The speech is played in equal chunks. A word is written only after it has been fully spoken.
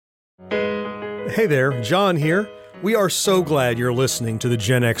Hey there, John here. We are so glad you're listening to the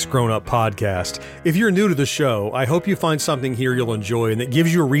Gen X Grown Up Podcast. If you're new to the show, I hope you find something here you'll enjoy and that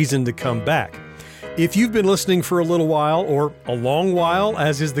gives you a reason to come back. If you've been listening for a little while, or a long while,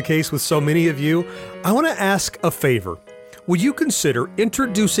 as is the case with so many of you, I want to ask a favor. Would you consider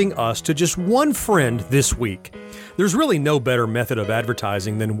introducing us to just one friend this week? There's really no better method of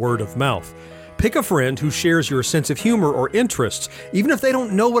advertising than word of mouth. Pick a friend who shares your sense of humor or interests, even if they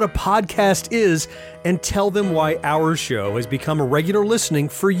don't know what a podcast is, and tell them why our show has become a regular listening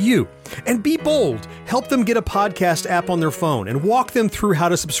for you. And be bold. Help them get a podcast app on their phone and walk them through how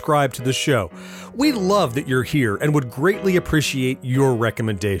to subscribe to the show. We love that you're here and would greatly appreciate your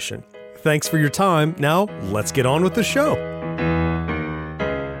recommendation. Thanks for your time. Now, let's get on with the show.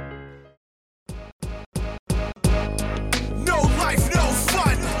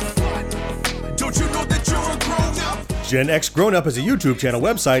 Gen X Grown Up is a YouTube channel,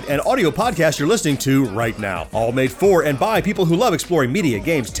 website, and audio podcast you're listening to right now. All made for and by people who love exploring media,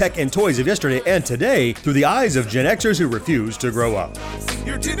 games, tech, and toys of yesterday and today through the eyes of Gen Xers who refuse to grow up.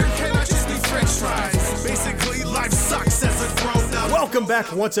 Your dinner cannot just be French fries. Basically, life sucks as a grown up. Welcome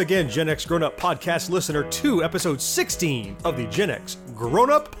back once again, Gen X Grown Up Podcast listener, to episode 16 of the Gen X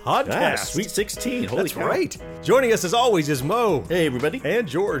Grown Up Podcast. Sweet 16. Holy That's cow. right. Joining us as always is Mo. Hey, everybody. And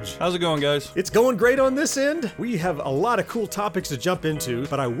George. How's it going, guys? It's going great on this end. We have a lot of cool topics to jump into,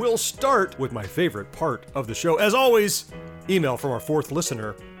 but I will start with my favorite part of the show. As always, email from our fourth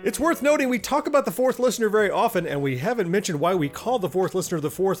listener. It's worth noting we talk about the fourth listener very often, and we haven't mentioned why we call the fourth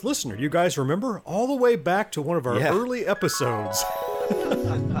listener. You guys remember? All the way back to one of our early episodes.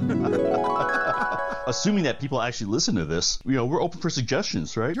 Assuming that people actually listen to this, we're open for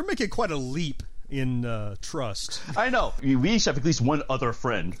suggestions, right? You're making quite a leap in trust. I know. We each have at least one other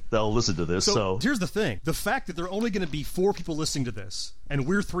friend that'll listen to this, so... Here's the thing. The fact that there are only going to be 4 people listening to this, and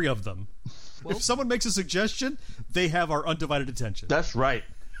we're 3 of them, if someone makes a suggestion, they have our undivided attention. That's right.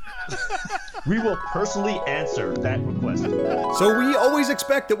 We will personally answer that request. So we always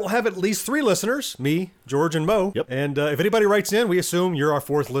expect that we'll have at least 3 listeners, me, George, and Mo. Yep. And if anybody writes in, we assume you're our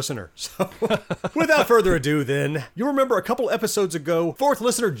 4th listener. So without further ado then, you remember a couple episodes ago, 4th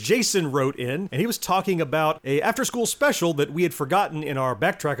listener Jason wrote in, and he was talking about a after-school special that we had forgotten in our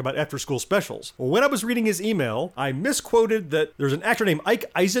backtrack about after-school specials. Well, when I was reading his email, I misquoted that there's an actor named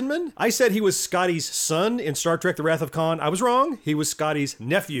Ike Eisenman. I said he was Scotty's son in Star Trek The Wrath of Khan. I was wrong. He was Scotty's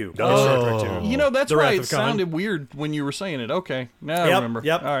nephew in Star Trek 2. You know, that's The Wrath why of it Khan. sounded weird when you were saying it. Okay, now I remember.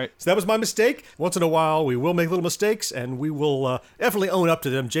 Yep. All right. So that was my mistake. Once in a while, we will make little mistakes, and we will definitely own up to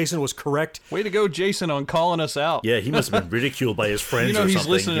them. Jason was correct. Way to go, Jason, on calling us out. Yeah, he must have been ridiculed by his friends You know, or he's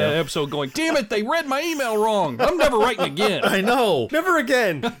something. listening to that episode going, damn it, they read my email wrong. I'm never writing again. I know. Never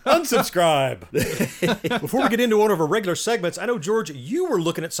again. Unsubscribe. Before we get into one of our regular segments, I know, George, you were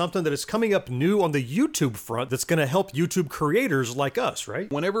looking at something that is coming up new on the YouTube front that's going to help YouTube creators like us,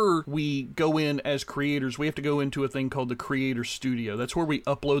 right? Whenever we go in as creators, we have to go into a thing called the Creator Studio. That's where we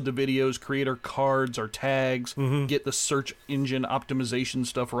upload the videos, create our cards, our tags, get the search engine optimization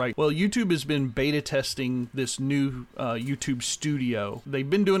stuff right. Well, YouTube has been beta testing this new YouTube Studio. They've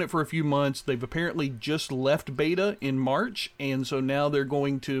been doing it for a few months. They've apparently just left beta in March, and so now they're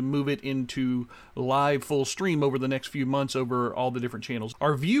going to move it into live full stream over the next few months over all the different channels.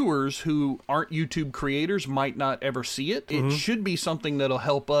 Our viewers who aren't YouTube creators might not ever see it. It should be something that'll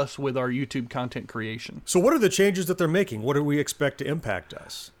help us with our YouTube content creation. So what are the changes that they're making? What do we expect to impact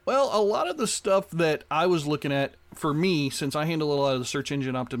us? Well, a lot of the stuff that I was looking at, for me, since I handle a lot of the search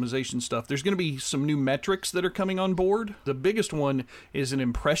engine optimization stuff, there's going to be some new metrics that are coming on board. The biggest one is an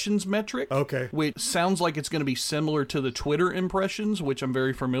impressions metric, which sounds like it's going to be similar to the Twitter impressions, which I'm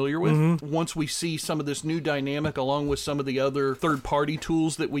very familiar with. Once we see some of this new dynamic along with some of the other third-party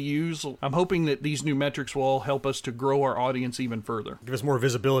tools that we use, I'm hoping that these new metrics will all help us to grow our audience even further. Give us more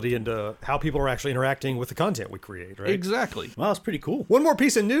visibility into how people are actually interacting with the content we create, right? Exactly. Wow, that's pretty cool. One more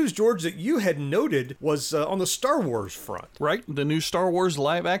piece of news, George, that you had noted was on the Star Wars front. Right? The new Star Wars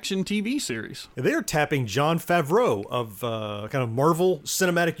live-action TV series. They're tapping Jon Favreau of kind of Marvel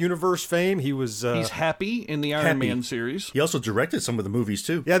Cinematic Universe fame. He's Happy in the Iron Man series. He also directed some of the movies,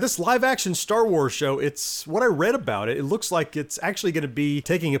 too. Yeah, this live-action Star Wars show, it's what I read about it. It looks like it's actually going to be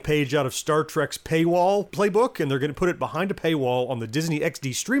taking a page out of Star Trek's paywall playbook, and they're going to put it behind a paywall on the Disney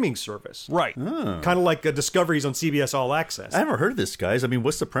XD streaming service. Right. Kind of like Discovery's on CBS All Access. I haven't heard of this, guys. I mean,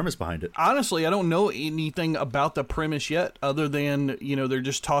 what's the premise behind it? Honestly, I don't know anything about the premise yet, other than, they're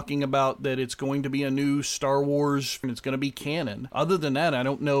just talking about that it's going to be a new Star Wars and it's going to be canon. Other than that, I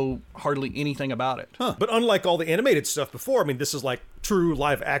don't know hardly anything about it. But unlike all the animated stuff before, I mean, this is like true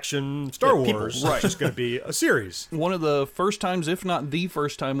live action Star Wars. right. It's just going to be a series. One of the first times, if not the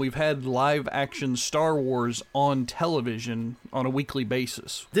first time, we've had live action Star Wars on television on a weekly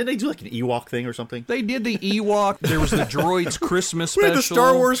basis. Didn't they do like an Ewok thing or something? They did the Ewok. There was the Droids Christmas We special. had the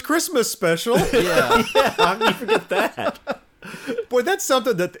Star Wars Christmas special. Yeah. How can you forget that? Boy, that's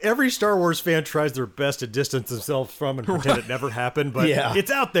something that every Star Wars fan tries their best to distance themselves from and pretend it never happened, but Yeah. it's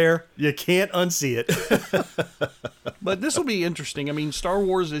out there. You can't unsee it. But this will be interesting. I mean, Star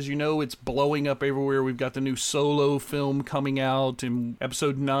Wars, as you know, it's blowing up everywhere. We've got the new Solo film coming out, and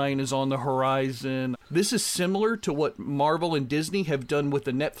Episode 9 is on the horizon. This is similar to what Marvel and Disney have done with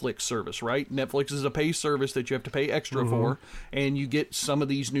the Netflix service, right? Netflix is a pay service that you have to pay extra for, and you get some of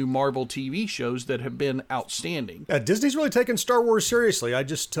these new Marvel TV shows that have been outstanding. Disney's really taking Star Wars seriously. I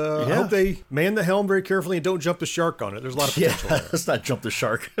just hope they man the helm very carefully and don't jump the shark on it. There's a lot of potential there. Let's not jump the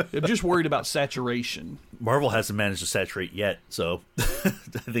shark. I'm just worried about saturation. Marvel hasn't managed to saturate yet, so I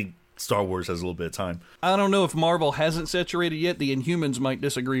think Star Wars has a little bit of time. I don't know if Marvel hasn't saturated yet. The Inhumans might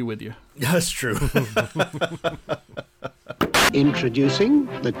disagree with you. That's true. Introducing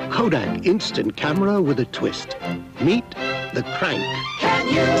the Kodak instant camera with a twist. Meet the Crank. Can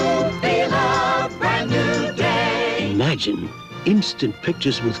you feel a brand new day? Imagine instant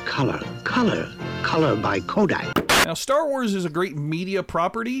pictures with color. Color by Kodak. Now, Star Wars is a great media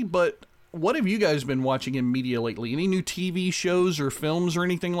property, but what have you guys been watching in media lately? Any new TV shows or films or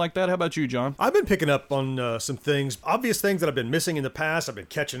anything like that? How about you, John? I've been picking up on some things, obvious things that I've been missing in the past. I've been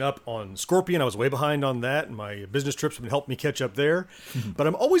catching up on Scorpion. I was way behind on that, and my business trips have been helping me catch up there. But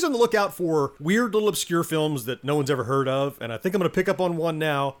I'm always on the lookout for weird little obscure films that no one's ever heard of, and I think I'm going to pick up on one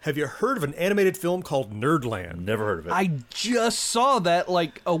now. Have you heard of an animated film called Nerdland? Never heard of it. I just saw that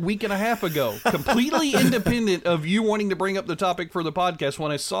like a week and a half ago, completely independent of you wanting to bring up the topic for the podcast.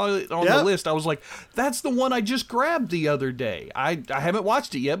 When I saw it on the list, I was like, that's the one I just grabbed the other day. I haven't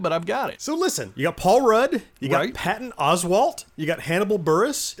watched it yet, but I've got it. So listen, you got Paul Rudd, you got Right. Patton Oswalt, you got Hannibal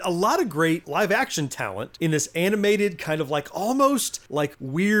Buress, a lot of great live action talent in this animated kind of like almost like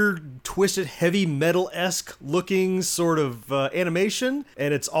weird, twisted, heavy metal-esque looking sort of animation.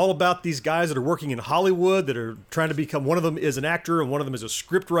 And it's all about these guys that are working in Hollywood that are trying to become, one of them is an actor and one of them is a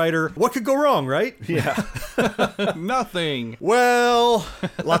script writer. What could go wrong, right? Yeah. Nothing. Well,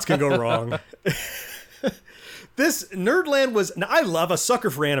 lots can go wrong. This Nerdland was, now I'm a sucker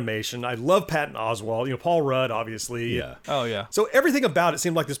for animation. I love Patton Oswalt, Paul Rudd, obviously. Yeah. Oh, yeah. So everything about it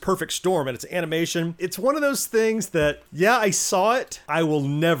seemed like this perfect storm, and it's animation. It's one of those things that, yeah, I saw it. I will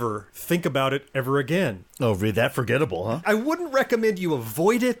never think about it ever again. Oh, really? That forgettable, huh? I wouldn't recommend you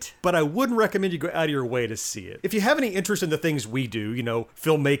avoid it, but I wouldn't recommend you go out of your way to see it. If you have any interest in the things we do,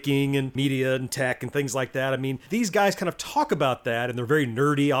 filmmaking and media and tech and things like that, I mean, these guys kind of talk about that, and they're very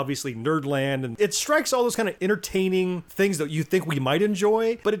nerdy, obviously, Nerdland, and it strikes all those kind of entertaining things that you think we might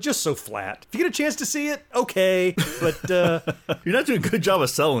enjoy, but it's just so flat. If you get a chance to see it, okay, but You're not doing a good job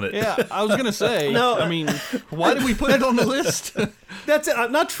of selling it. Yeah, I was going to say, No. I mean, why did we put it on the list? that's it.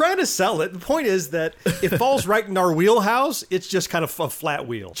 I'm not trying to sell it. The point is that it falls right in our wheelhouse. It's just kind of a flat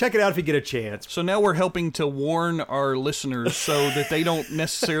wheel. Check it out if you get a chance. So now we're helping to warn our listeners so that they don't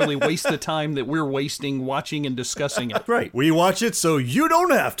necessarily waste the time that we're wasting watching and discussing it. Right. We watch it so you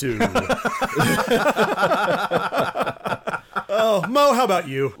don't have to. Oh, Mo, how about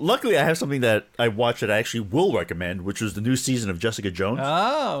you? Luckily, I have something that I watched that I actually will recommend, which was the new season of Jessica Jones.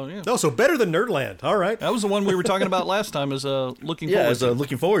 Oh, yeah. Oh, so better than Nerdland. All right. That was the one we were talking about last time as looking yeah, I forward was to.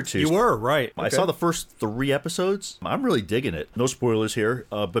 looking forward to. You were, right. I saw the first 3 episodes. I'm really digging it. No spoilers here,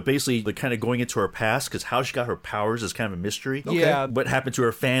 but basically, they're kind of going into her past, because how she got her powers is kind of a mystery. Yeah. What happened to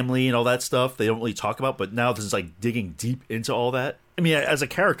her family and all that stuff, they don't really talk about, but now this is like digging deep into all that. I mean, as a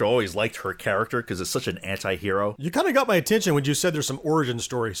character, I always liked her character because it's such an anti-hero. You kind of got my attention when you said there's some origin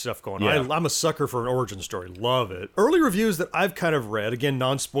story stuff going on. Yeah. I'm a sucker for an origin story. Love it. Early reviews that I've kind of read, again,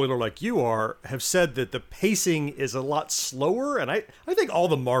 non-spoiler like you are, have said that the pacing is a lot slower. And I think all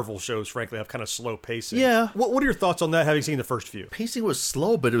the Marvel shows, frankly, have kind of slow pacing. Yeah. What are your thoughts on that, having seen the first few? Pacing was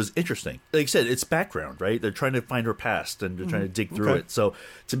slow, but it was interesting. Like I said, it's background, right? They're trying to find her past and they're trying to dig through it. So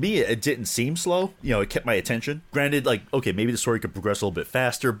to me, it didn't seem slow. It kept my attention. Granted, okay, maybe the story could progress a little bit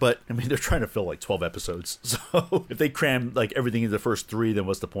faster, but I mean, they're trying to fill like 12 episodes. So if they cram like everything into the first 3, then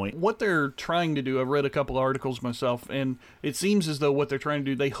what's the point? What they're trying to do, I've read a couple of articles myself, and it seems as though what they're trying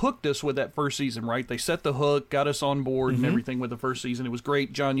to do, they hooked us with that first season, right? They set the hook, got us on board and everything with the first season. It was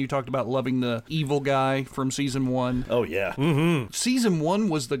great. John, you talked about loving the evil guy from season 1. Oh, yeah. Season 1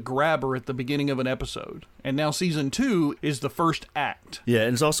 was the grabber at the beginning of an episode, and now season 2 is the first act. Yeah,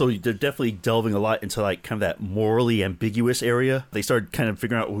 and it's also, they're definitely delving a lot into like kind of that morally ambiguous area They start kind of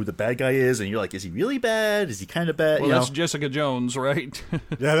figuring out who the bad guy is, and you're like, is he really bad? Is he kind of bad? Well, you that's know? Jessica Jones, right?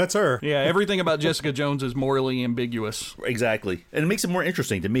 Yeah, that's her. Yeah, everything about Jessica Jones is morally ambiguous. Exactly. And it makes it more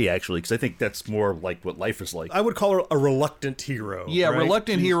interesting to me, actually, because I think that's more like what life is like. I would call her a reluctant hero. Yeah, right?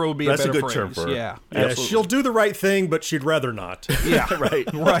 reluctant hero would be That's a a better good term phrase. for her. Yeah, Yeah, absolutely. she'll do the right thing, but she'd rather not. Yeah, Right.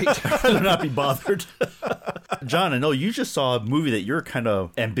 right. Rather not be bothered. John, I know you just saw a movie that you're kind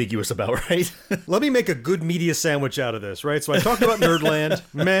of ambiguous about, right? Let me make a good media sandwich out of this, right? So I talked about Nerdland.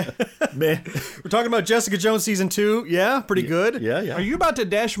 Meh. Meh. We're talking about Jessica Jones season 2. Yeah, pretty good. Yeah. Are you about to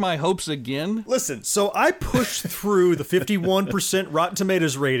dash my hopes again? Listen, so I pushed through the 51% Rotten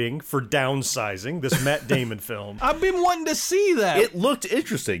Tomatoes rating for Downsizing, this Matt Damon film. I've been wanting to see that. It looked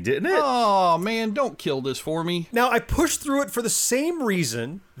interesting, didn't it? Oh, man, don't kill this for me. Now, I pushed through it for the same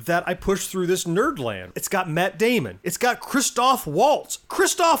reason that I pushed through this Nerdland. It's got Matt Damon. It's got Christoph Waltz.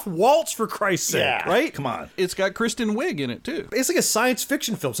 Christoph Waltz, for Christ's sake, right? Come on. It's got Kristen Wiig in it, too. It's like a science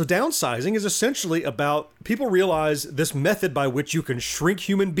fiction film. So Downsizing is essentially about people realize this method by which you can shrink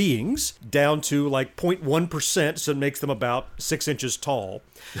human beings down to like 0.1%, so it makes them about 6 inches tall.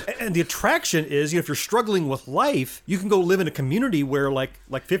 And the attraction is, if you're struggling with life, you can go live in a community where like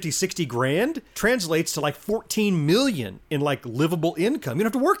 50, 60 grand translates to like 14 million in like livable income. You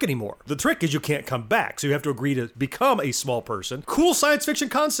don't have to work anymore. The trick is you can't come back, so you have to agree to become a small person. Cool science fiction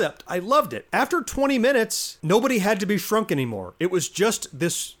concept. I loved it. After 20 minutes, nobody had to be shrunk anymore. It was just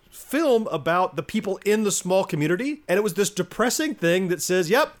this film about the people in the small community, and it was this depressing thing that says,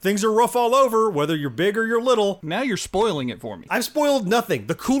 yep, things are rough all over, whether you're big or you're little. Now you're spoiling it for me. I've spoiled nothing.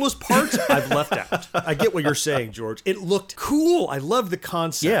 The coolest parts I've left out. I get what you're saying, George. It looked cool. I love the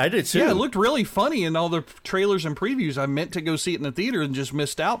concept. Yeah, I did too. Yeah, it looked really funny in all the trailers and previews. I meant to go see it in the theater and just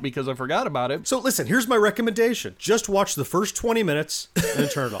missed out because I forgot about it. So listen, here's my recommendation. Just watch the first 20 minutes and then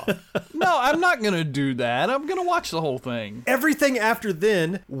turn it off. No, I'm not going to do that. I'm going to watch the whole thing. Everything after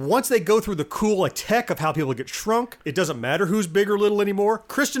then, once they go through the cool like tech of how people get shrunk, it doesn't matter who's big or little anymore.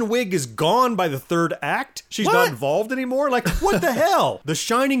 Kristen Wiig is gone by the third act. She's not involved anymore. Like, what the hell? The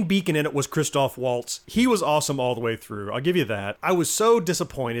shining beacon in it was Christoph Waltz. He was awesome all the way through. I'll give you that. I was so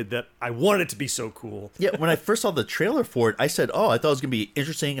disappointed that I wanted it to be so cool. Yeah, when I first saw the trailer for it, I said, oh, I thought it was going to be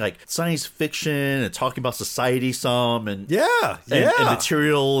interesting, like science fiction and talking about society some and Yeah. and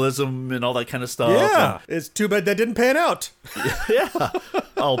materialism and all that kind of stuff. Yeah. It's too bad that didn't pan out. Yeah.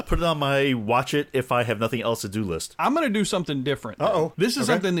 I'll put it on my watch it if I have nothing else to do list. I'm going to do something different. Uh-oh. This is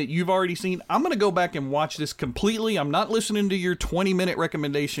Okay. something that you've already seen. I'm going to go back and watch this completely. I'm not listening to your 20-minute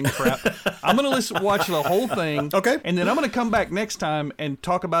recommendation crap. I'm going to watch the whole thing. Okay. And then I'm going to come back next time and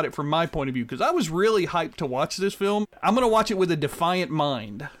talk about it from my point of view because I was really hyped to watch this film. I'm going to watch it with a defiant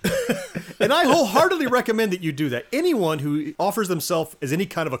mind. And I wholeheartedly recommend that you do that. Anyone who offers themselves as any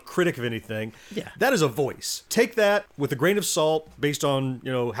kind of a critic of anything, that is a voice. Take that with a grain of salt based on,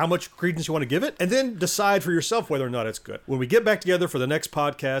 how much credence you want to give it, and then decide for yourself whether or not it's good. When we get back together for the next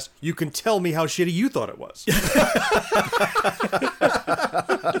podcast, you can tell me how shitty you thought it was.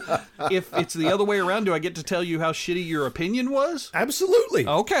 If it's the other way around, do I get to tell you how shitty your opinion was? Absolutely.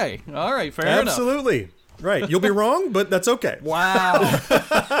 Okay. All right. Fair enough. Absolutely. Right. You'll be wrong, but that's okay. Wow.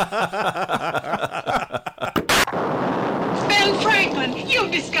 Ben Franklin, you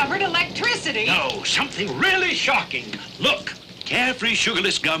discovered electricity. No, something really shocking. Look, Carefree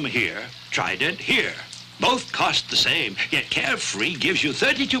sugarless gum here, Trident here. Both cost the same, yet Carefree gives you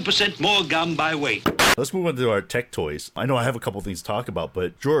 32% more gum by weight. Let's move on to our tech toys. I know I have a couple things to talk about,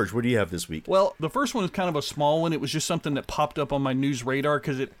 but George, what do you have this week? Well, the first one is kind of a small one. It was just something that popped up on my news radar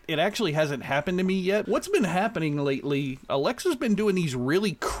because it actually hasn't happened to me yet. What's been happening lately, Alexa's been doing these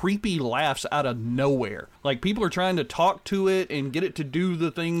really creepy laughs out of nowhere. Like, people are trying to talk to it and get it to do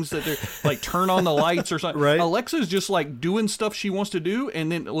the things that they're, like, turn on the lights or something. Right. Alexa's just, like, doing stuff she wants to do,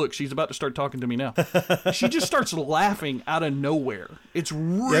 and then, look, she's about to start talking to me now. She just starts laughing out of nowhere. It's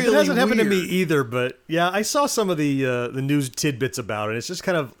really It hasn't happened to me weird. either, but yeah, I saw some of the news tidbits about it. It's just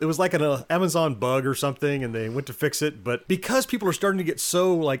kind of, it was like an Amazon bug or something, and they went to fix it. But because people are starting to get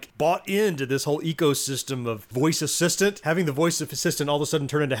so like bought into this whole ecosystem of voice assistant, having the voice assistant all of a sudden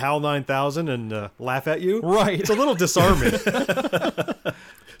turn into HAL 9000 and laugh at you, Right. It's a little disarming.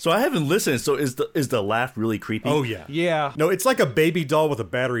 So I haven't listened. So is the laugh really creepy? Oh yeah, Yeah. No, it's like a baby doll with the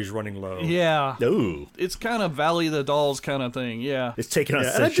batteries running low. Yeah. Ooh. It's kind of Valley of the Dolls kind of thing. Yeah. It's taken on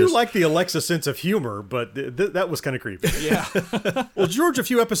Yeah, and I do like the Alexa sense of humor, but that was kind of creepy. Yeah. Well, George, a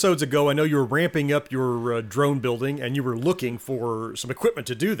few episodes ago, I know you were ramping up your drone building, and you were looking for some equipment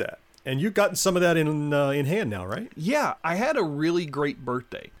to do that. And you've gotten some of that in hand now, right? Yeah, I had a really great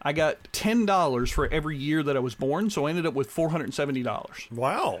birthday. I got $10 for every year that I was born, so I ended up with $470.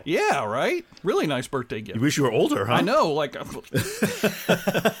 Wow. Yeah, right? Really nice birthday gift. You wish you were older, huh? I know, like...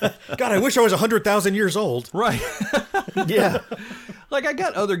 God, I wish I was 100,000 years old. Right. Yeah. Like, I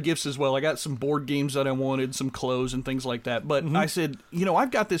got other gifts as well. I got some board games that I wanted, some clothes and things like that. But I said,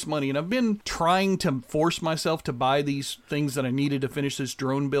 I've got this money, and I've been trying to force myself to buy these things that I needed to finish this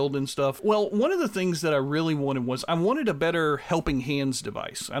drone build and stuff. Well, one of the things that I really wanted was I wanted a better Helping Hands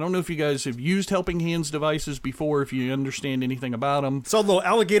device. I don't know if you guys have used Helping Hands devices before, if you understand anything about them. It's all little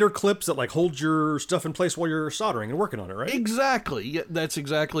alligator clips that, like, hold your stuff in place while you're soldering and working on it, right? Exactly. Yeah, that's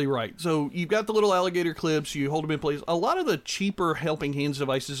exactly right. So you've got the little alligator clips, you hold them in place. A lot of the cheaper Helping Hands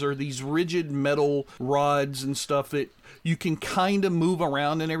devices are these rigid metal rods and stuff that you can kind of move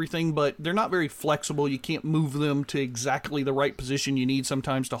around and everything, but they're not very flexible. You can't move them to exactly the right position you need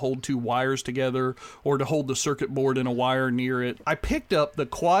sometimes to hold two wires together or to hold the circuit board and a wire near it. I picked up the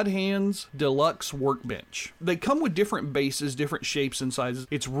Quad Hands Deluxe Workbench. They come with different bases, different shapes and sizes.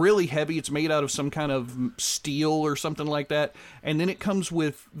 It's really heavy. It's made out of some kind of steel or something like that. And then it comes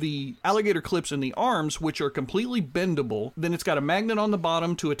with the alligator clips in the arms, which are completely bendable. Then it's got a magnet on the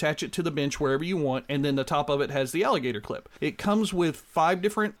bottom to attach it to the bench wherever you want. And then the top of it has the alligator clip. It comes with 5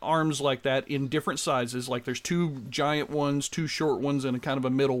 different arms like that in different sizes. Like there's 2 giant ones, 2 short ones, and a kind of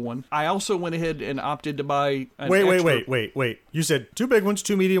a middle one. I also went ahead and opted to buy an Wait. You said 2 big ones,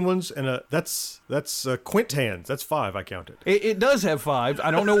 2 medium ones, and that's Quint Hands. That's 5, I counted. It does have 5.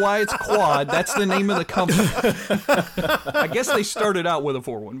 I don't know why it's Quad. That's the name of the company. I guess they started out with a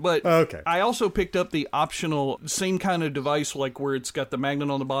 4 one. But okay. I also picked up the optional, same kind of device, like where it's got the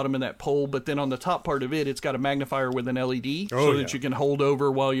magnet on the bottom and that pole, but then on the top part of it, it's got a magnifier with an LED that you can hold over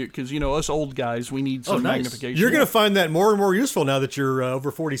while you, because us old guys, we need some magnification. You're going to find that more and more useful now that you're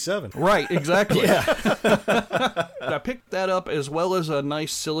over 47. Right, exactly. I picked that up as well as a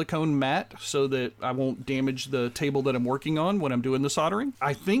nice silicone mat so that I won't damage the table that I'm working on when I'm doing the soldering.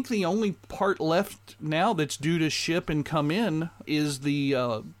 I think the only part left now that's due to ship and come in is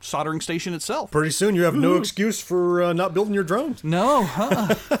the soldering station itself. Pretty soon you have no excuse for not building your drones. No,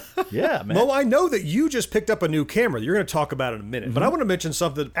 huh? Yeah, man. Mo, I know that you just picked up a new camera. You're going to talk about it in a minute. But I want to mention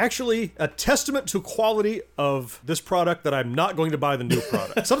something, actually a testament to quality of this product that I'm not going to buy the new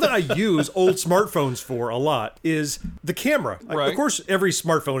product. Something I use old smartphones for a lot is the camera. Right. Of course, every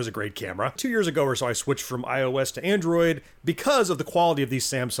smartphone is a great camera. 2 years ago or so, I switched from iOS to Android because of the quality of these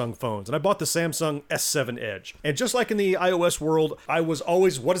Samsung phones. And I bought the Samsung S7 Edge. And just like in the iOS world, I was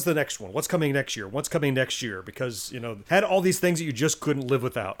always, what is the next one? What's coming next year? What's coming next year? Because, had all these things that you just couldn't live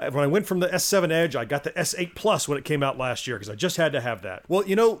without. When I went from the S7 Edge, I got the S8 Plus when it came out last year because I just had to have that. Well,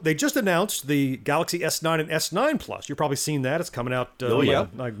 they just announced the Galaxy S9 and S9 Plus. You've probably seen that. It's coming out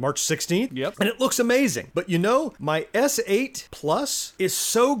like March 16th. Yep. And it looks amazing. But my S8 Plus is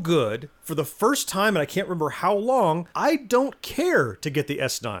so good. For the first time, and I can't remember how long, I don't care to get the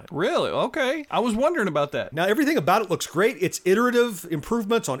S9. Really? Okay. I was wondering about that. Now, everything about it looks great. It's iterative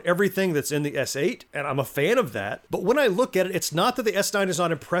improvements on everything that's in the S8, and I'm a fan of that. But when I look at it, it's not that the S9 is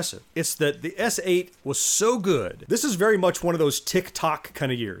not impressive. It's that the S8 was so good. This is very much one of those tick-tock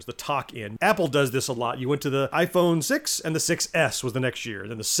kind of years, the talk in. Apple does this a lot. You went to the iPhone 6, and the 6S was the next year.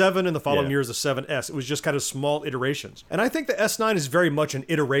 Then the 7, and the following year is the 7S. It was just kind of small iterations. And I think the S9 is very much an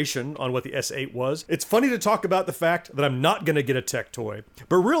iteration on what the S8 was. It's funny to talk about the fact that I'm not going to get a tech toy,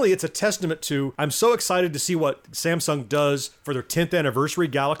 but really it's a testament to, I'm so excited to see what Samsung does for their 10th anniversary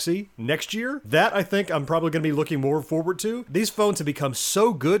Galaxy next year. That I think I'm probably going to be looking more forward to. These phones have become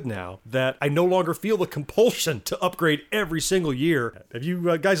so good now that I no longer feel the compulsion to upgrade every single year. Have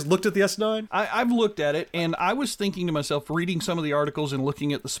you guys looked at the S9? I've looked at it, and I was thinking to myself, reading some of the articles and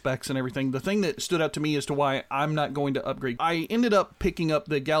looking at the specs and everything, the thing that stood out to me as to why I'm not going to upgrade. I ended up picking up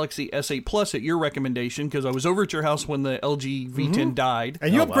the Galaxy S8 Plus at your recommendation because I was over at your house when the LG V10 died.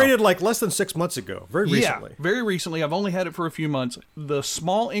 And you upgraded like less than 6 months ago, very recently. Yeah, very recently. I've only had it for a few months. The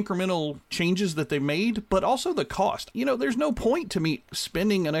small incremental changes that they made, but also the cost. There's no point to me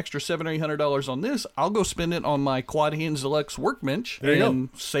spending an extra $700 or $800 on this. I'll go spend it on my Quad Hands Deluxe Workbench and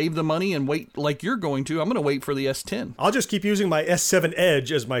save the money and wait like you're going to. I'm going to wait for the S10. I'll just keep using my S7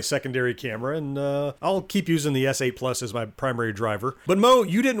 Edge as my secondary camera, and I'll keep using the S8 Plus as my primary driver. But Mo,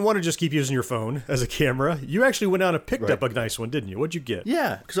 you didn't want to just keep using your phone as a camera. You actually went out and picked up a nice one, didn't you? What'd you get?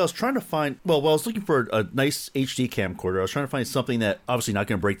 Yeah, because I was trying to find, while I was looking for a nice HD camcorder, I was trying to find something that obviously not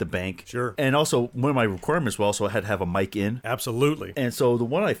going to break the bank. Sure. And also, one of my requirements was also I had to have a mic in. Absolutely. And so the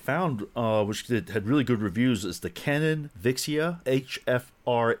one I found, which had really good reviews, is the Canon Vixia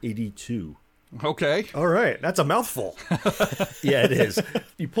HFR82. Okay. All right, that's a mouthful. Yeah, it is.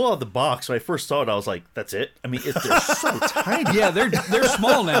 You pull out the box. When I first saw it, I was like, "That's it." I mean, they're so tiny. Yeah, they're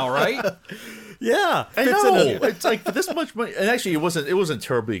small now, right? Yeah, I fits know. in a- It's like for this much money, and actually, it wasn't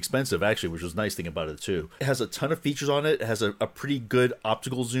terribly expensive. Actually, which was a nice thing about it too. It has a ton of features on it. It has a pretty good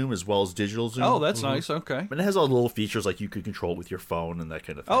optical zoom as well as digital zoom. Oh, that's nice. Okay. And it has all the little features like you could control it with your phone and that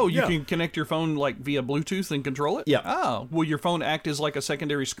kind of thing. Oh, you Yeah. can connect your phone like via Bluetooth and control it? Yeah. Oh, will your phone act as like a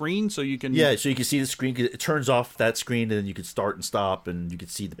secondary screen so you can... Yeah, so you can see the screen. It turns off that screen, and then you can start and stop, and you can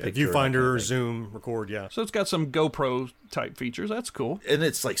see the picture. Viewfinder, zoom, record. Yeah. So it's got some GoPro type features. That's cool. And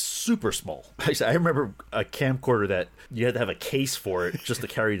it's like super small. I remember a camcorder that you had to have a case for it just to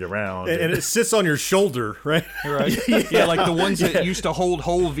carry it around. And it sits on your shoulder, right? Right? Yeah, like the ones that used to hold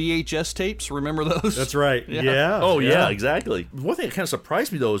whole VHS tapes. Remember those? That's right. Yeah. Oh yeah, exactly. One thing that kind of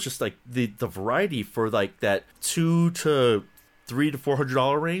surprised me though is just like the variety for like that $200 to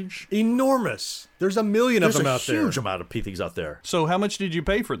 $400 range. Enormous. There's a million There's of them a out there. huge amount of things out there. So how much did you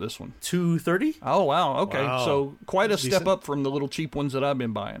pay for this one? $230. Oh, wow. Okay. Wow. So quite a step Decent. up from the little cheap ones that I've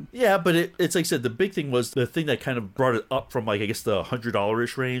been buying. Yeah, but it's like I said, the big thing was the thing that kind of brought it up from like I guess the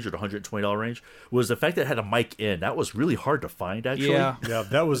 $100-ish range or the $120 range was the fact that it had a mic in. That was really hard to find actually. Yeah. Yeah,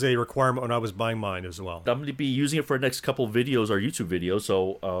 that was a requirement when I was buying mine as well. I'm going to be using it for the next couple of videos, our YouTube videos,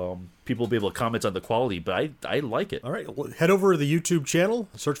 so people will be able to comment on the quality, but I like it. All right, well, head over to the YouTube channel,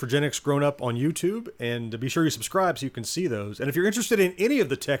 search for Gen X Grown Up on YouTube, and be sure you subscribe so you can see those. And if you're interested in any of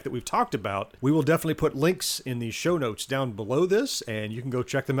the tech that we've talked about, we will definitely put links in the show notes down below this, and you can go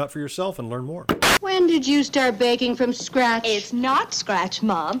check them out for yourself and learn more. When did you start baking from scratch? It's not scratch,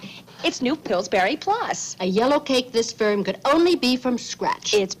 Mom. It's new Pillsbury Plus. A yellow cake this firm could only be from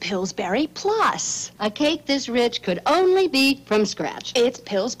scratch. It's Pillsbury Plus. A cake this rich could only be from scratch. It's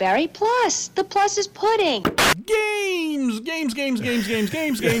Pillsbury Plus. The plus is pudding. Games!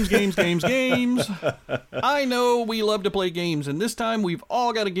 I know we love to play games, and this time we've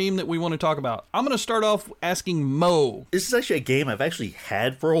all got a game that we want to talk about. I'm going to start off asking Mo. This is actually a game I've actually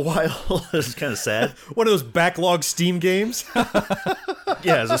had for a while. This is kind of sad. One of those backlog Steam games.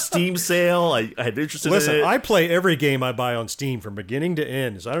 Yeah, it's a Steam sale. I had interest in Listen, it. I play every game I buy on Steam from beginning to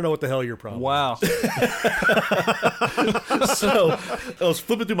end, so I don't know what the hell your problem is. Wow. So I was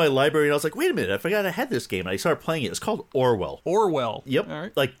flipping through my library and I was like, wait a minute, I forgot I had this game. And I started playing it. It's called Orwell. Orwell. Yep. All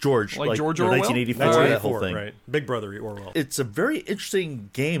right. Like George. Like George Orwell? 1984, that whole 1984, thing. right? Big Brother Orwell. It's a very interesting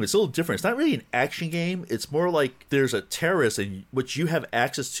game. It's a little different. It's not really an action game. It's more like there's a terrorist and what you have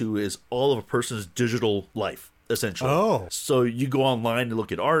access to is all of a person's digital life. Essentially. Oh. So you go online to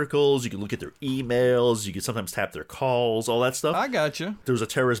look at articles, you can look at their emails, you can sometimes tap their calls, all that stuff. I gotcha. There was a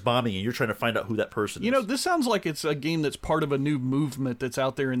terrorist bombing and you're trying to find out who that person is. You know, this sounds like it's a game that's part of a new movement that's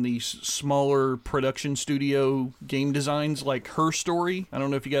out there in these smaller production studio game designs, like Her Story. I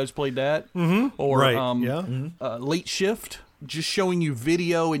don't know if you guys played that. Mm-hmm. Or Right, Late Shift. Just showing you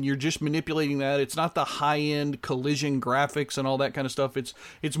video and you're just manipulating that. It's not the high-end collision graphics and all that kind of stuff. It's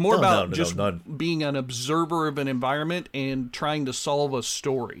more about just being an observer of an environment and trying to solve a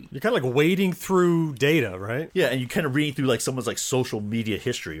story. You're kind of like wading through data, right? Yeah, and you kind of reading through like someone's like social media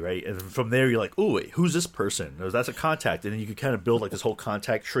history, right? And from there you're like, oh, wait, who's this person? Oh, that's a contact, and then you can kind of build like this whole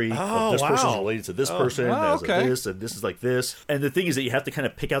contact tree. Oh, this person's wow. related to this person, as a this, and this is like this. And the thing is that you have to kind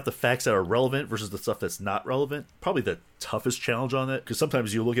of pick out the facts that are relevant versus the stuff that's not relevant. Probably the toughest challenge on it, because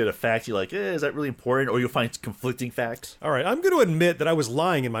sometimes you look at a fact, you're like, is that really important? Or you'll find conflicting facts. All right, I'm going to admit that I was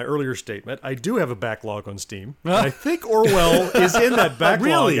lying in my earlier statement. I do have a backlog on Steam. I think Orwell is in that backlog,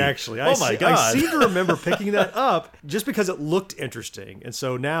 Really? actually. Oh my God. I seem to remember picking that up just because it looked interesting. And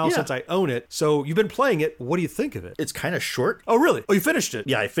so now, since I own it, so you've been playing it, what do you think of it? It's kind of short. Oh, really? Oh, you finished it?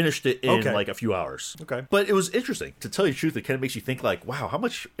 Yeah, I finished it in like a few hours. Okay. But it was interesting. To tell you the truth, it kind of makes you think like, wow, how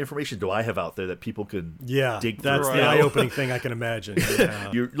much information do I have out there that people could dig through? That's the eye-opening thing I can imagine.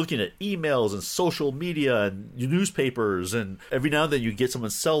 Yeah. You're looking at emails and social media and your newspapers, and every now and then you get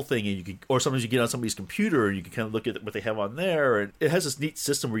someone's cell thing, and you can, or sometimes you get on somebody's computer and you can kind of look at what they have on there. And it has this neat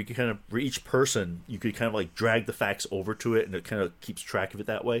system where you can kind of, for each person, you could kind of like drag the facts over to it, and it kind of keeps track of it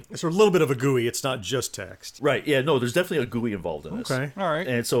that way. It's a little bit of a GUI. It's not just text. Right. Yeah. No, there's definitely a GUI involved in this. Okay. All right.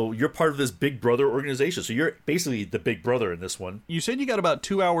 And so you're part of this Big Brother organization. So you're basically the Big Brother in this one. You said you got about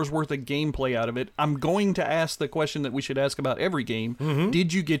 2 hours worth of gameplay out of it. I'm going to ask the question that we should ask about every game. Mm-hmm.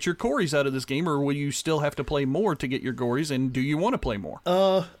 Did you get your Corys out of this game, or will you still have to play more to get your Corys, and do you want to play more?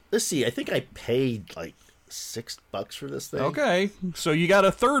 Let's see. I think I paid like $6 for this thing. Okay, so you got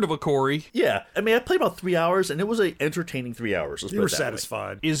a third of a Corey. Yeah, I mean, I played about 3 hours, and it was an entertaining 3 hours. You were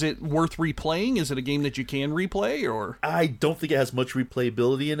satisfied. Is it worth replaying? Is it a game that you can replay, or? I don't think it has much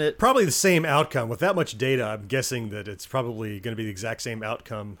replayability in it. Probably the same outcome. With that much data, I'm guessing that it's probably going to be the exact same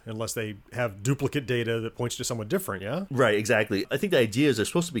outcome unless they have duplicate data that points to someone different, yeah? Right, exactly. I think the idea is they're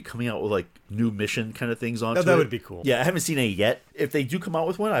supposed to be coming out with, like, new mission kind of things on it. That would be cool. Yeah, I haven't seen any yet. If they do come out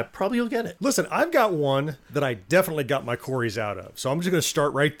with one, I probably will get it. Listen, I've got one that I definitely got my Corys out of, so I'm just going to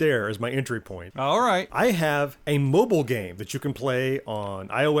start right there as my entry point. All right. I have a mobile game that you can play on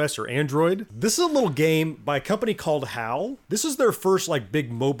iOS or Android. This is a little game by a company called HAL. This is their first, like,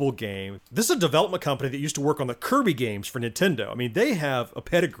 big mobile game. This is a development company that used to work on the Kirby games for Nintendo. I mean, they have a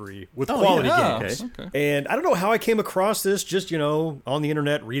pedigree with quality games. Okay. And I don't know how I came across this, just, you know, on the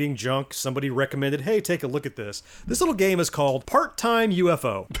internet, reading junk. Somebody recommended, hey, take a look at this. This little game is called Part-Time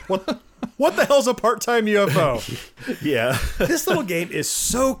UFO. What the hell's a part-time UFO? Yeah. This little game is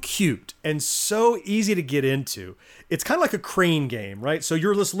so cute and so easy to get into. It's kind of like a crane game, right? So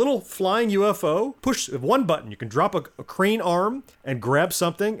you're this little flying UFO. Push one button. You can drop a crane arm and grab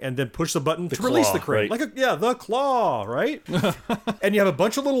something and then push the button to release the crane. Right? The claw, right? And you have a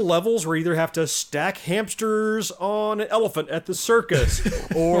bunch of little levels where you either have to stack hamsters on an elephant at the circus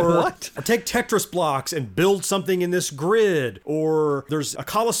or take Tetris blocks and build something in this grid, or there's a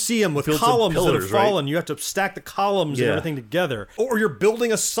coliseum with columns that have fallen. Right? You have to stack the columns and everything together. Or you're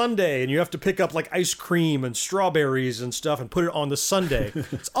building a sundae and you have to pick up like ice cream and strawberries and stuff and put it on the sundae.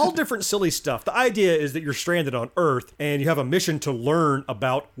 It's all different silly stuff. The idea is that you're stranded on Earth and you have a mission to learn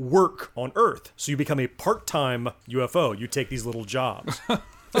about work on Earth. So you become a part-time UFO. You take these little jobs.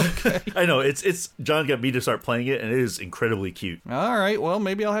 Okay. I know, it's John got me to start playing it, and it is incredibly cute. All right, well,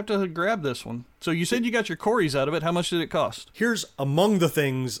 maybe I'll have to grab this one. So you said you got your Corys out of it. How much did it cost? Here's among the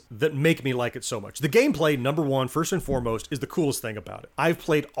things that make me like it so much. The gameplay, number one, first and foremost, is the coolest thing about it. I've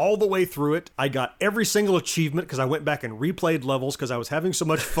played all the way through it. I got every single achievement because I went back and replayed levels because I was having so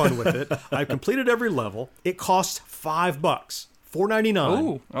much fun with it. I've completed every level. It costs $5. $4.99.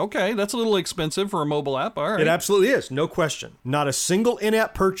 Oh, okay. That's a little expensive for a mobile app. All right. It absolutely is. No question. Not a single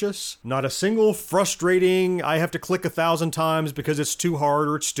in-app purchase. Not a single frustrating, I have to click 1,000 times because it's too hard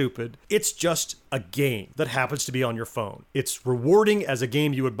or it's stupid. It's just a game that happens to be on your phone. It's rewarding as a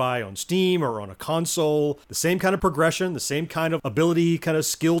game you would buy on Steam or on a console. The same kind of progression, the same kind of ability, kind of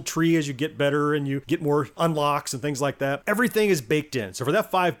skill tree as you get better and you get more unlocks and things like that. Everything is baked in. So for that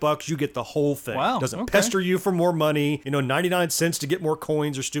 $5, you get the whole thing. Wow. It doesn't pester you for more money. 99 cents to get more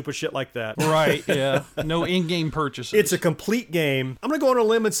coins or stupid shit like that. Right, yeah. No in-game purchases. It's a complete game. I'm going to go on a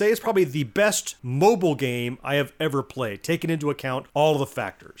limb and say it's probably the best mobile game I have ever played, taking into account all of the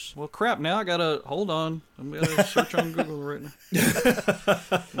factors. Well, crap, now I got to, hold on. I'm going to search on Google right now.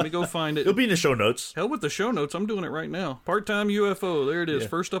 Let me go find it. It'll be in the show notes. Hell with the show notes. I'm doing it right now. Part-time UFO. There it is. Yeah.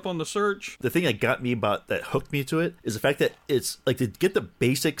 First up on the search. The thing that got me about, that hooked me to it, is the fact that it's, like, to get the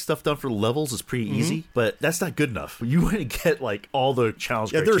basic stuff done for the levels is pretty easy, but that's not good enough. You want to get, like, all the challenge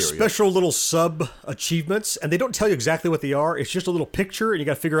criteria. There's special little sub-achievements, and they don't tell you exactly what they are. It's just a little picture, and you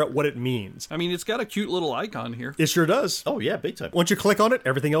got to figure out what it means. I mean, it's got a cute little icon here. It sure does. Oh, yeah, big time. Once you click on it,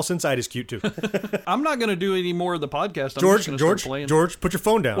 everything else inside is cute, too. I'm not going to do any more of the podcast. George, put your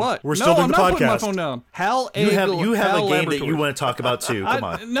phone down. What? We're still doing the podcast. I'm not putting my phone down. You have a game that you want to talk about, too. Come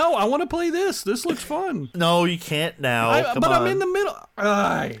on. No, I want to play this. This looks fun. No, you can't now. Come on. I'm in the middle.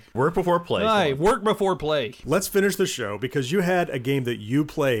 Work before play. Work before play. Let's finish the show because you had a game that you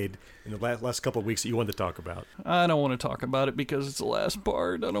played in the last couple of weeks that you wanted to talk about. I don't want to talk about it because it's the last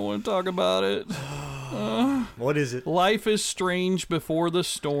part. I don't want to talk about it. What is it? Life is Strange Before the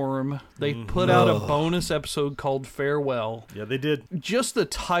Storm. They put out a bonus episode called Farewell. Yeah, they did. Just the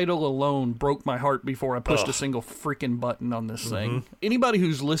title alone broke my heart before I pushed a single freaking button on this thing. Anybody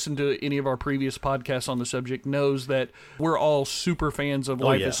who's listened to any of our previous podcasts on the subject knows that we're all super fans of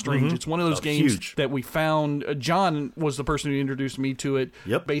Life is Strange. It's one of those games that we found. John was the person who introduced me to it.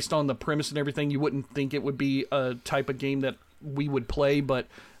 Yep. Based on the premise and everything, you wouldn't think it would be a type of game that we would play, but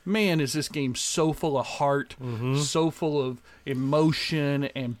man, is this game so full of heart, so full of emotion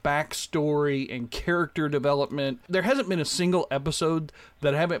and backstory and character development. There hasn't been a single episode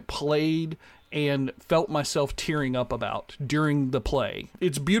that I haven't played and felt myself tearing up about during the play.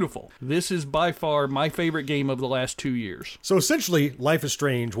 It's beautiful. This is by far my favorite game of the last 2 years. So essentially, Life is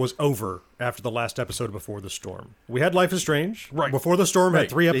Strange was over after the last episode of Before the Storm. We had Life is Strange. Right. Before the Storm had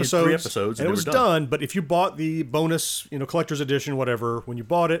 3 episodes. 3 episodes and it was done. But if you bought the bonus, collector's edition, whatever, when you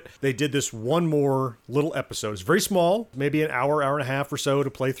bought it, they did this one more little episode. It's very small, maybe an hour and a half or so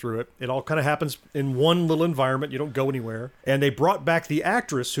to play through it. It all kind of happens in one little environment. You don't go anywhere. And they brought back the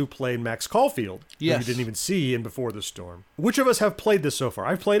actress who played Max Caulfield. Starfield. Yes. That you didn't even see in Before the Storm. Which of us have played this so far?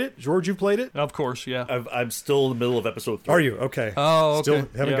 I've played it. George, you've played it? Of course, yeah. I'm still in the middle of episode 3. Are you? Okay. Oh, okay. Still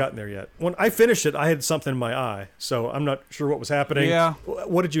haven't gotten there yet. When I finished it, I had something in my eye, so I'm not sure what was happening. Yeah.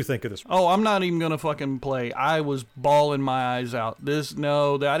 What did you think of this? Oh, I'm not even going to fucking play. I was bawling my eyes out.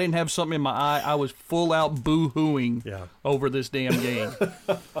 I didn't have something in my eye. I was full out boo-hooing over this damn game.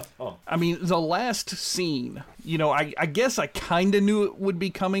 I mean, the last scene, I guess I kind of knew it would be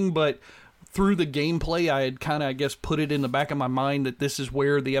coming, but through the gameplay, I had kind of, I guess, put it in the back of my mind that this is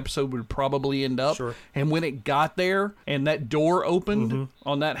where the episode would probably end up. Sure. And when it got there and that door opened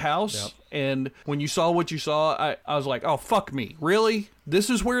on that house, and when you saw what you saw, I was like, oh, fuck me. Really? This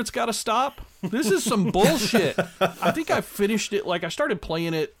is where it's got to stop? This is some bullshit. I think I finished it, I started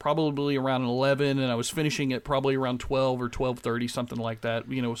playing it probably around 11, and I was finishing it probably around 12 or 12:30, something like that,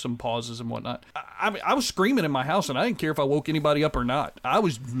 with some pauses and whatnot. I was screaming in my house, and I didn't care if I woke anybody up or not. I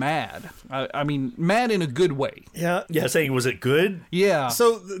was mad. I mean, mad in a good way. Yeah. Yeah, saying, was it good? Yeah.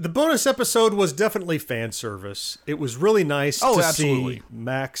 So the bonus episode was definitely fan service. It was really nice to absolutely. see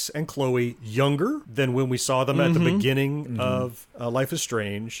Max and Chloe younger than when we saw them at the beginning of Life is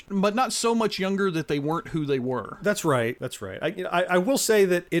Strange. But not so much younger that they weren't who they were. That's right. That's right. I will say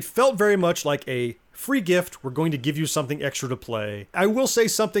that it felt very much like a free gift. We're going to give you something extra to play. I will say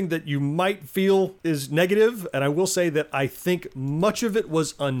something that you might feel is negative, and I will say that I think much of it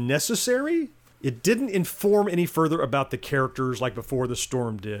was unnecessary. It didn't inform any further about the characters like Before the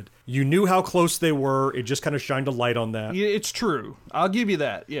Storm did. You knew how close they were. It just kind of shined a light on that. Yeah, it's true. I'll give you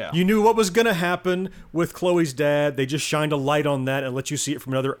that, yeah. You knew what was going to happen with Chloe's dad. They just shined a light on that and let you see it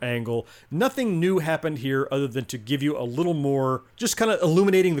from another angle. Nothing new happened here other than to give you a little more, just kind of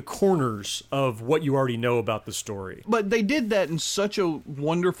illuminating the corners of what you already know about the story. But they did that in such a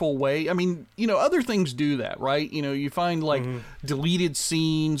wonderful way. I mean, other things do that, right? You find deleted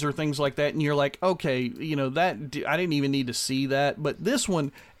scenes or things like that, and you're like, okay, that I didn't even need to see that. But this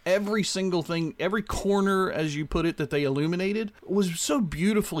one, every single thing, every corner, as you put it, that they illuminated was so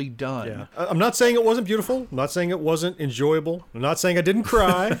beautifully done. Yeah. I'm not saying it wasn't beautiful. I'm not saying it wasn't enjoyable. I'm not saying I didn't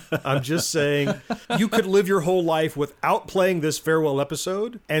cry. I'm just saying you could live your whole life without playing this farewell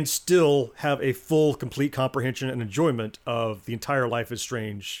episode and still have a full, complete comprehension and enjoyment of the entire Life is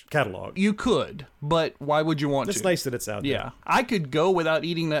Strange catalog. You could, but why would you want to? It's nice that it's out there. Yeah. I could go without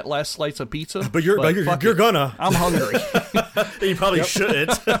eating that last slice of pizza. But you're gonna. I'm hungry. You probably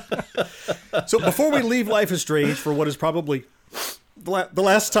shouldn't. So before we leave Life is Strange for what is probably the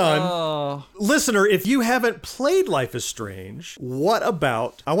last time, listener, if you haven't played Life is Strange,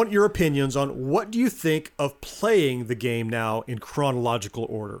 I want your opinions on what do you think of playing the game now in chronological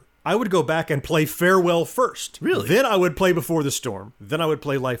order? I would go back and play Farewell first. Really? Then I would play Before the Storm. Then I would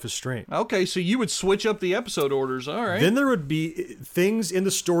play Life is Strange. Okay, so you would switch up the episode orders. All right. Then there would be things in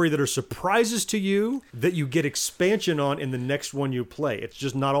the story that are surprises to you that you get expansion on in the next one you play. It's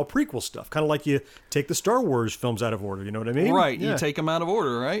just not all prequel stuff. Kind of like you take the Star Wars films out of order. You know what I mean? Right. Yeah. You take them out of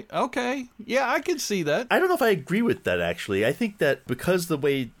order, right? Okay. Yeah, I could see that. I don't know if I agree with that, actually. I think that because the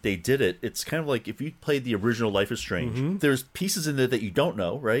way they did it, it's kind of like if you played the original Life is Strange, there's pieces in there that you don't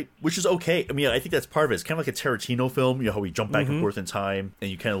know, right? Which is okay. I mean, I think that's part of it. It's kind of like a Tarantino film, how we jump back and forth in time, and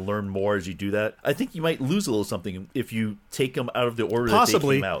you kind of learn more as you do that. I think you might lose a little something if you take them out of the order that they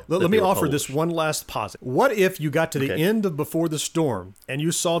came out. Let me offer this one last posit. What if you got to the end of Before the Storm, and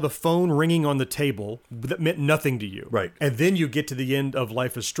you saw the phone ringing on the table that meant nothing to you? Right. And then you get to the end of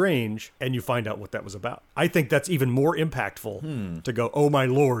Life is Strange, and you find out what that was about. I think that's even more impactful to go, oh my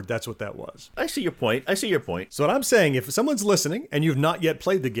lord, that's what that was. I see your point. So what I'm saying, if someone's listening, and you've not yet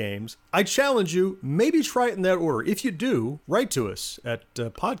played the games, I challenge you, maybe try it in that order. If you do, write to us at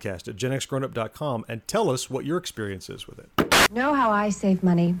podcast@genxgrownup.com and tell us what your experience is with it. Know how I save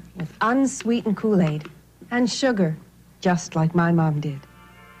money? With unsweetened Kool-Aid and sugar, just like my mom did.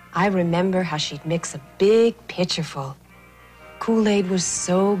 I remember how she'd mix a big pitcher full. Kool-Aid was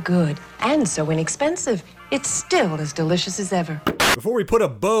so good and so inexpensive. It's still as delicious as ever. Before we put a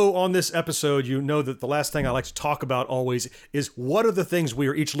bow on this episode, you know that the last thing I like to talk about always is what are the things we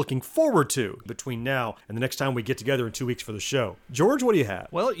are each looking forward to between now and the next time we get together in 2 weeks for the show. George, what do you have?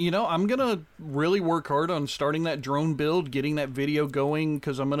 Well, I'm going to really work hard on starting that drone build, getting that video going,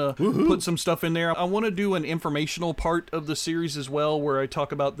 because I'm going to put some stuff in there. I want to do an informational part of the series as well, where I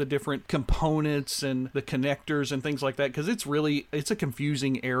talk about the different components and the connectors and things like that, because it's a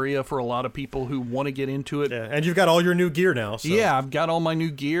confusing area for a lot of people who want to get into it. Yeah, and you've got all your new gear now. So. Yeah, I've got all my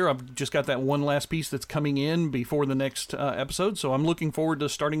new gear. I've just got that one last piece that's coming in before the next episode, so I'm looking forward to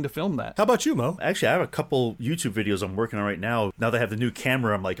starting to film that. How about you, Mo? Actually, I have a couple YouTube videos I'm working on right now. Now that I have the new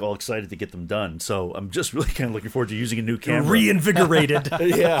camera, I'm like all excited to get them done. So I'm just really kind of looking forward to using a new camera. Reinvigorated.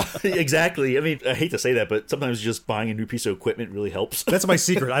 Yeah, exactly. I mean, I hate to say that, but sometimes just buying a new piece of equipment really helps. That's my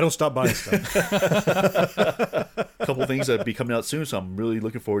secret. I don't stop buying stuff. A couple things that will be coming out soon, so I'm really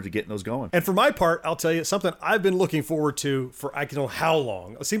looking forward to getting those going. And for my part, I'll tell you something I've been looking forward to for I don't know how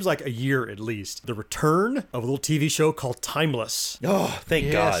long. It seems like a year at least. The return of a little TV show called Timeless. Oh, thank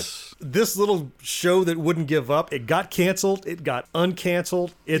God. This little show that wouldn't give up. It got canceled. It got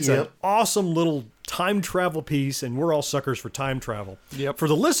uncanceled. It's an awesome little time travel piece, and we're all suckers for time travel. Yep. For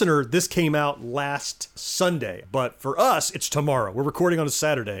the listener, this came out last Sunday, but for us, it's tomorrow. We're recording on a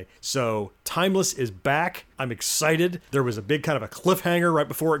Saturday, so Timeless is back. I'm excited. There was a big kind of a cliffhanger right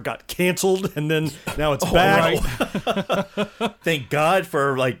before it got canceled, and then now it's back. Right. Thank God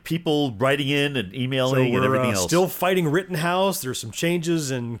for like people writing in and emailing and everything else. Still fighting Rittenhouse. There's some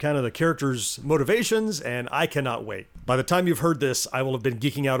changes in kind of the characters' motivations, and I cannot wait. By the time you've heard this, I will have been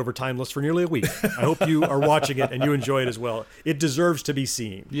geeking out over Timeless for nearly a week. I hope you are watching it and you enjoy it as well. It deserves to be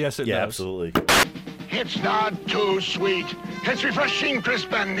seen. Yes, it does. Absolutely. It's not too sweet. It's refreshing,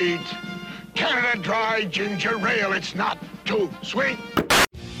 crisp, and neat. Canada Dry Ginger Ale. It's not too sweet.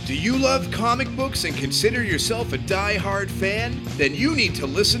 Do you love comic books and consider yourself a die-hard fan? Then you need to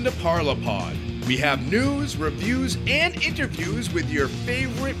listen to Parlapod. We have news, reviews, and interviews with your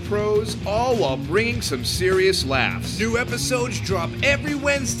favorite pros, all while bringing some serious laughs. New episodes drop every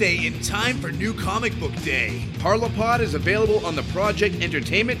Wednesday in time for New Comic Book Day. Parlapod is available on the Project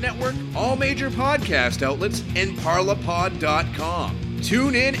Entertainment Network, all major podcast outlets, and parlapod.com.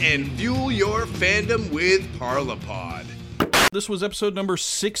 Tune in and fuel your fandom with Parlapod. This was episode number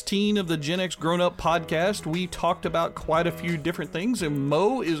 16 of the Gen X Grown Up podcast. We talked about quite a few different things, and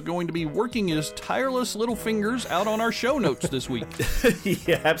Mo is going to be working his tireless little fingers out on our show notes this week.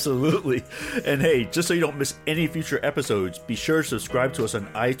 Yeah, absolutely. And hey, just so you don't miss any future episodes, be sure to subscribe to us on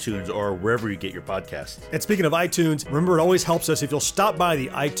iTunes or wherever you get your podcasts. And speaking of iTunes, remember it always helps us if you'll stop by the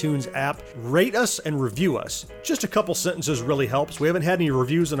iTunes app, rate us, and review us. Just a couple sentences really helps. We haven't had any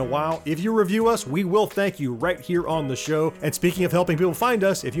reviews in a while. If you review us, we will thank you right here on the show. And speaking of helping people find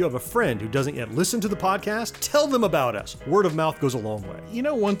us, if you have a friend who doesn't yet listen to the podcast, tell them about us. Word of mouth goes a long way. You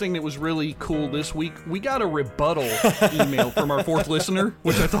know, one thing that was really cool this week, we got a rebuttal email from our fourth listener,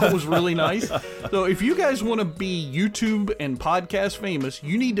 which I thought was really nice. So if you guys want to be YouTube and podcast famous,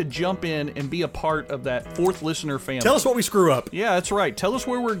 you need to jump in and be a part of that fourth listener family. Tell us what we screw up. Yeah, that's right. Tell us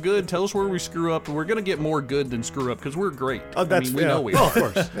where we're good. Tell us where we screw up. We're going to get more good than screw up because we're great. We know we are. Of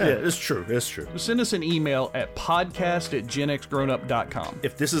course. Yeah, it's true. It's true. Send us an email at podcast@genxgrownup.com.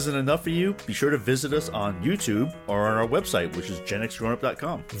 If this isn't enough for you, be sure to visit us on YouTube or on our website, which is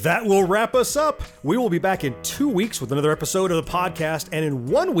genxgrownup.com. That will wrap us up. We will be back in 2 weeks with another episode of the podcast, and in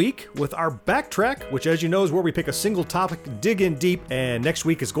 1 week with our backtrack, which, as you know, is where we pick a single topic, dig in deep, and next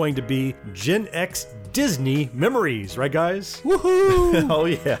week is going to be Gen X Disney memories, right, guys? Woohoo! Oh,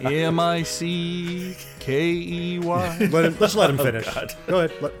 yeah. M-I-C-K-E-Y. Let's let him finish. Oh, God. Go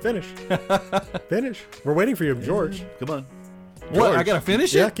ahead, finish. Finish. We're waiting for you, George. Come on. What? George. I gotta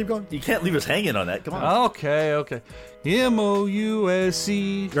finish it? Yeah, keep going. You can't leave us hanging on that. Come on. Okay.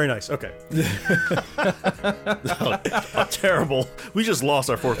 M-O-U-S-E. Very nice. Okay. Oh, terrible. We just lost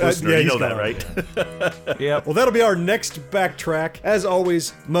our fourth listener. Yeah, you know he's that, gone. right? Yep. Well, that'll be our next backtrack. As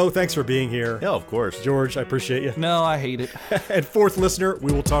always, Mo, thanks for being here. Yeah, of course. George, I appreciate you. No, I hate it. And fourth listener,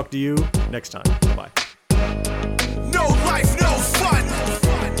 we will talk to you next time. Bye-bye. No life, no fun.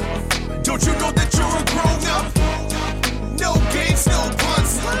 Don't you know that you're a grown-up? No games, no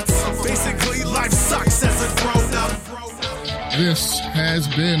puns. Basically, life sucks as a grown-up. This has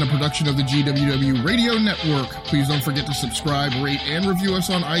been a production of the GWW Radio Network. Please don't forget to subscribe, rate, and review us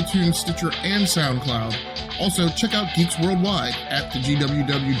on iTunes, Stitcher, and SoundCloud. Also, check out Geeks Worldwide at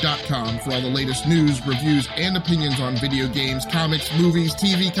thegww.com for all the latest news, reviews, and opinions on video games, comics, movies,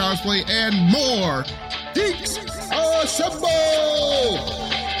 TV, cosplay, and more. Geeks Assemble!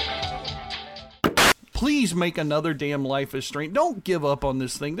 Please make another damn Life is Strange. Don't give up on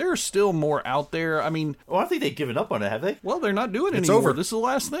this thing. There's still more out there. I mean... Well, I think they've given up on it, have they? Well, they're not doing it It's anymore. over. This is the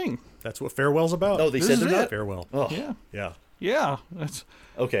last thing. That's what Farewell's about. Oh, they said they're not? Farewell. Oh. Yeah. Yeah. Yeah. That's...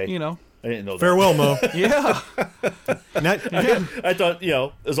 Okay. You know. I didn't know that. Farewell, Mo. Yeah. I thought,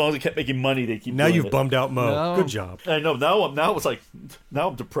 as long as they kept making money, they keep Now doing you've it. bummed out Mo. No. Good job. I know. Now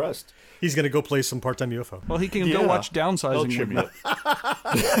I'm depressed. He's going to go play some part-time UFO. Well, he can go watch Downsizing with me.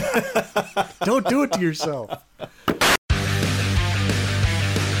 Don't do it to yourself.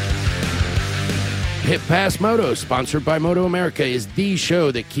 Pit Pass Moto, sponsored by Moto America, is the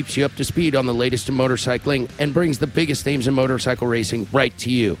show that keeps you up to speed on the latest in motorcycling and brings the biggest names in motorcycle racing right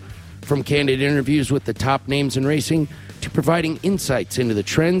to you. From candid interviews with the top names in racing to providing insights into the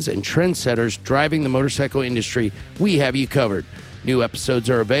trends and trendsetters driving the motorcycle industry, we have you covered. New episodes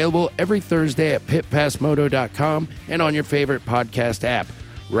are available every Thursday at pitpassmoto.com and on your favorite podcast app.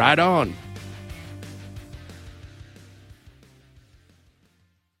 Ride on!